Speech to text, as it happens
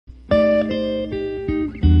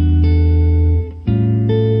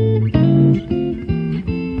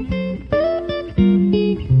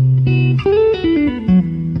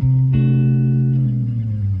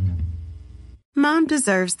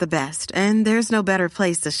deserves the best, and there's no better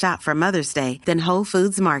place to shop for Mother's Day than Whole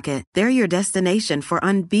Foods Market. They're your destination for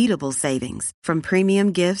unbeatable savings, from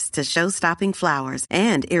premium gifts to show-stopping flowers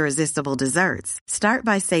and irresistible desserts. Start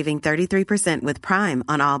by saving 33% with Prime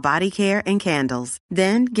on all body care and candles.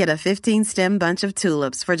 Then get a 15-stem bunch of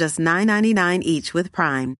tulips for just $9.99 each with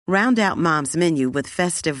Prime. Round out Mom's menu with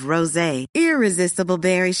festive rosé, irresistible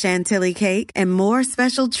berry chantilly cake, and more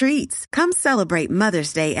special treats. Come celebrate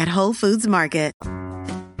Mother's Day at Whole Foods Market.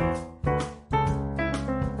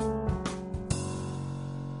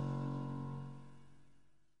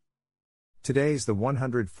 Today is the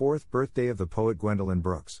 104th birthday of the poet Gwendolyn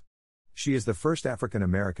Brooks. She is the first African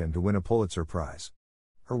American to win a Pulitzer Prize.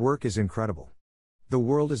 Her work is incredible. The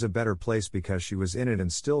world is a better place because she was in it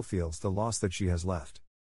and still feels the loss that she has left.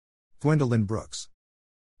 Gwendolyn Brooks.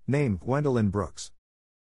 Name: Gwendolyn Brooks.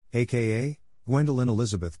 AKA, Gwendolyn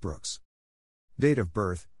Elizabeth Brooks. Date of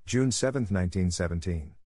birth: June 7,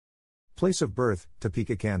 1917. Place of birth: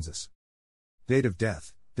 Topeka, Kansas. Date of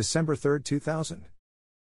death: December 3, 2000.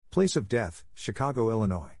 Place of death: Chicago,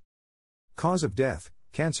 Illinois. Cause of death: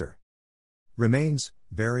 cancer. Remains: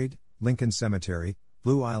 buried, Lincoln Cemetery,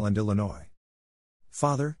 Blue Island, Illinois.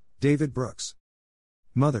 Father: David Brooks.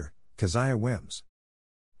 Mother: Keziah Wims.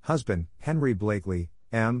 Husband: Henry Blakely,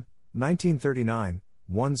 M. 1939,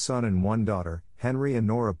 one son and one daughter, Henry and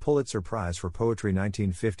Nora. Pulitzer Prize for Poetry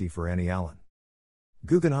 1950 for Annie Allen.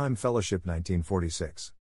 Guggenheim Fellowship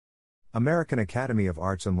 1946. American Academy of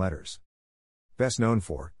Arts and Letters. Best known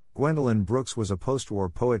for, Gwendolyn Brooks was a post-war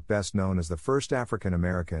poet best known as the first African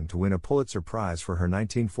American to win a Pulitzer Prize for her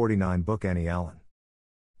 1949 book Annie Allen.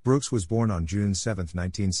 Brooks was born on June 7,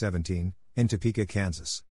 1917, in Topeka,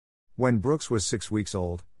 Kansas. When Brooks was 6 weeks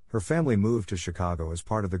old, her family moved to Chicago as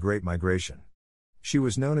part of the Great Migration. She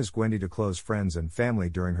was known as Gwendy to close friends and family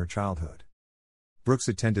during her childhood. Brooks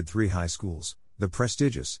attended 3 high schools: the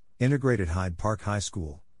prestigious, integrated Hyde Park High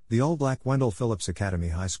School, the all-black Wendell Phillips Academy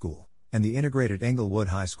High School, and the integrated Englewood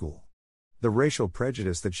High School. The racial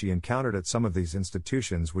prejudice that she encountered at some of these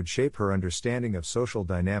institutions would shape her understanding of social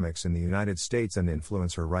dynamics in the United States and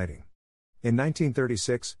influence her writing. In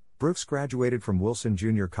 1936, Brooks graduated from Wilson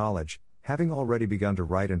Junior College, having already begun to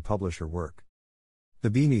write and publish her work. The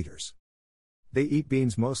Bean Eaters. They eat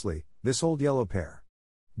beans mostly, this old yellow pair.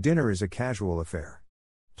 Dinner is a casual affair.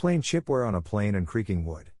 Plain chipware on a plain and creaking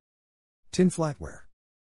wood. Tin flatware.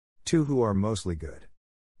 2 who are mostly good.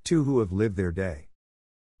 2 who have lived their day.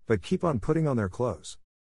 But keep on putting on their clothes.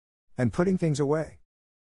 And putting things away.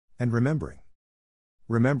 And remembering.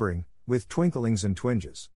 Remembering, with twinklings and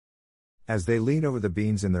twinges. As they lean over the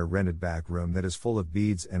beans in their rented back room that is full of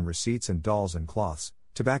beads and receipts and dolls and cloths,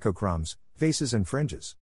 tobacco crumbs, vases and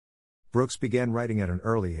fringes. Brooks began writing at an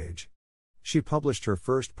early age. She published her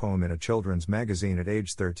first poem in a children's magazine at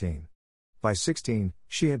age 13. By 16,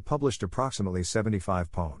 she had published approximately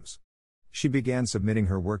 75 poems. She began submitting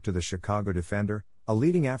her work to the Chicago Defender, a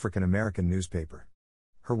leading African American newspaper.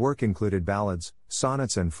 Her work included ballads,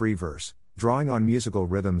 sonnets and free verse, drawing on musical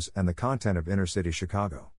rhythms and the content of inner-city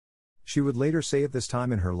Chicago. She would later say at this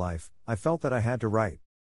time in her life, "I felt that I had to write.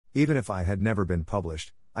 Even if I had never been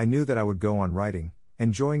published, I knew that I would go on writing,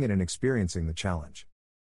 enjoying it and experiencing the challenge."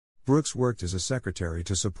 Brooks worked as a secretary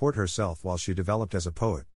to support herself while she developed as a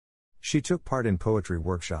poet. She took part in poetry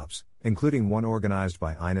workshops, including one organized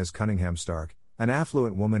by Inez Cunningham Stark, an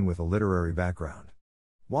affluent woman with a literary background.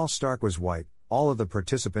 While Stark was white, all of the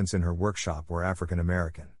participants in her workshop were African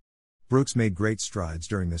American. Brooks made great strides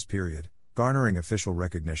during this period, garnering official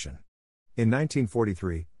recognition. In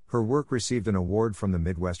 1943, her work received an award from the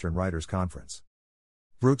Midwestern Writers' Conference.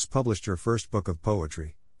 Brooks published her first book of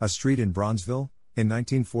poetry, A Street in Bronzeville, in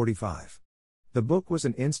 1945. The book was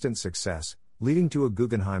an instant success, leading to a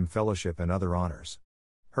Guggenheim Fellowship and other honors.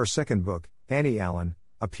 Her second book, Annie Allen,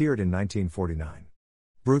 appeared in 1949.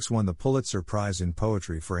 Brooks won the Pulitzer Prize in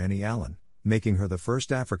Poetry for Annie Allen, making her the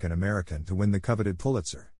first African American to win the coveted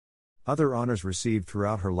Pulitzer. Other honors received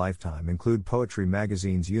throughout her lifetime include Poetry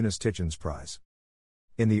Magazine's Eunice Titchens Prize.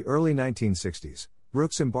 In the early 1960s,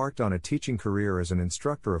 Brooks embarked on a teaching career as an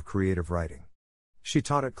instructor of creative writing. She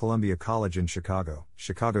taught at Columbia College in Chicago,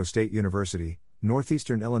 Chicago State University,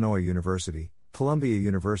 Northeastern Illinois University, Columbia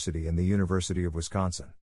University and the University of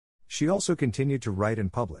Wisconsin. She also continued to write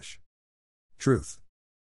and publish. Truth.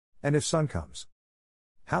 And if sun comes,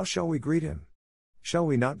 how shall we greet him? Shall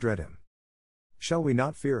we not dread him? Shall we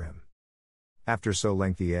not fear him? After so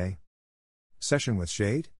lengthy a session with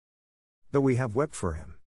shade? Though we have wept for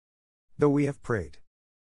him. Though we have prayed.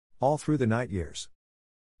 All through the night years.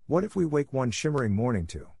 What if we wake one shimmering morning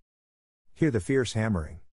to hear the fierce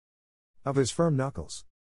hammering of his firm knuckles?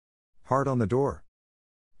 Hard on the door.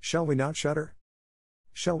 Shall we not shudder?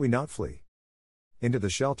 Shall we not flee? Into the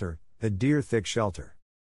shelter, the dear thick shelter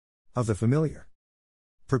of the familiar.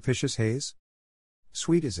 Propitious haze?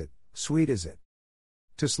 Sweet is it,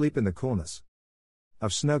 to sleep in the coolness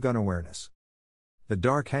of snug unawareness. The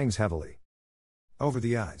dark hangs heavily over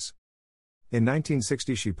the eyes. In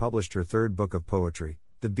 1960 she published her third book of poetry,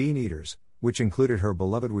 The Bean Eaters, which included her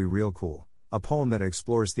beloved We Real Cool, a poem that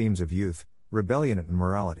explores themes of youth, rebellion and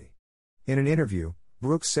morality. In an interview,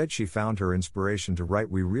 Brooks said she found her inspiration to write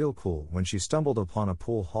We Real Cool when she stumbled upon a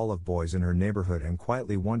pool hall of boys in her neighborhood and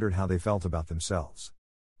quietly wondered how they felt about themselves.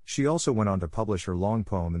 She also went on to publish her long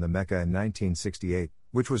poem In the Mecca in 1968,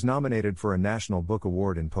 which was nominated for a National Book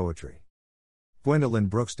Award in Poetry. Gwendolyn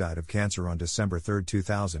Brooks died of cancer on December 3,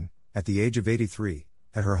 2000, at the age of 83,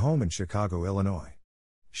 at her home in Chicago, Illinois.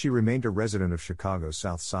 She remained a resident of Chicago's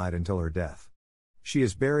South Side until her death. She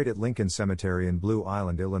is buried at Lincoln Cemetery in Blue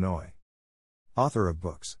Island, Illinois. Author of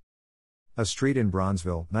books: A Street in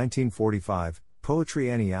Bronzeville, 1945, Poetry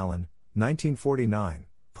Annie Allen, 1949,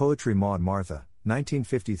 Poetry Maud Martha,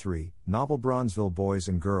 1953, Novel Bronzeville Boys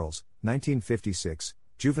and Girls, 1956,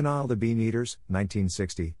 Juvenile The Bean Eaters,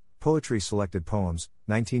 1960, Poetry Selected Poems,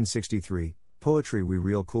 1963, Poetry We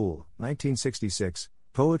Real Cool, 1966,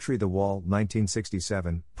 Poetry The Wall,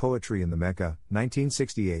 1967, Poetry in the Mecca,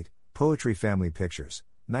 1968, Poetry Family Pictures,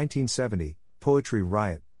 1970, Poetry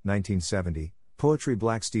Riot, 1970, Poetry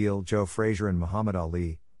Black Steel Joe Frazier and Muhammad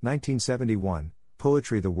Ali, 1971,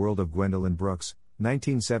 Poetry The World of Gwendolyn Brooks,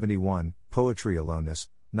 1971, Poetry Aloneness,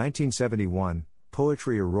 1971,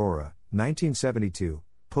 Poetry Aurora, 1972,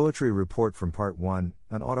 Poetry Report from Part 1,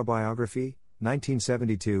 An Autobiography,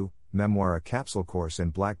 1972, Memoir A Capsule Course in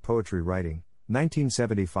Black Poetry Writing,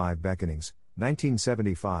 1975 Beckonings,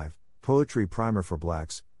 1975, Poetry Primer for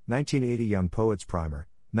Blacks, 1980 Young Poets Primer,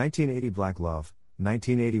 1980 Black Love,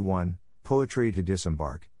 1981, Poetry to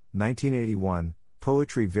Disembark, 1981,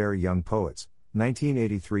 Poetry Very Young Poets,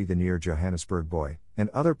 1983 The Near Johannesburg Boy, and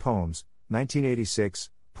Other Poems, 1986,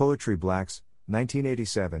 Poetry Blacks,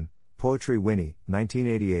 1987, Poetry Winnie,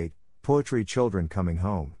 1988, Poetry Children Coming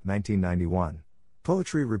Home, 1991,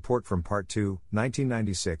 Poetry Report from Part 2,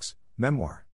 1996, Memoir.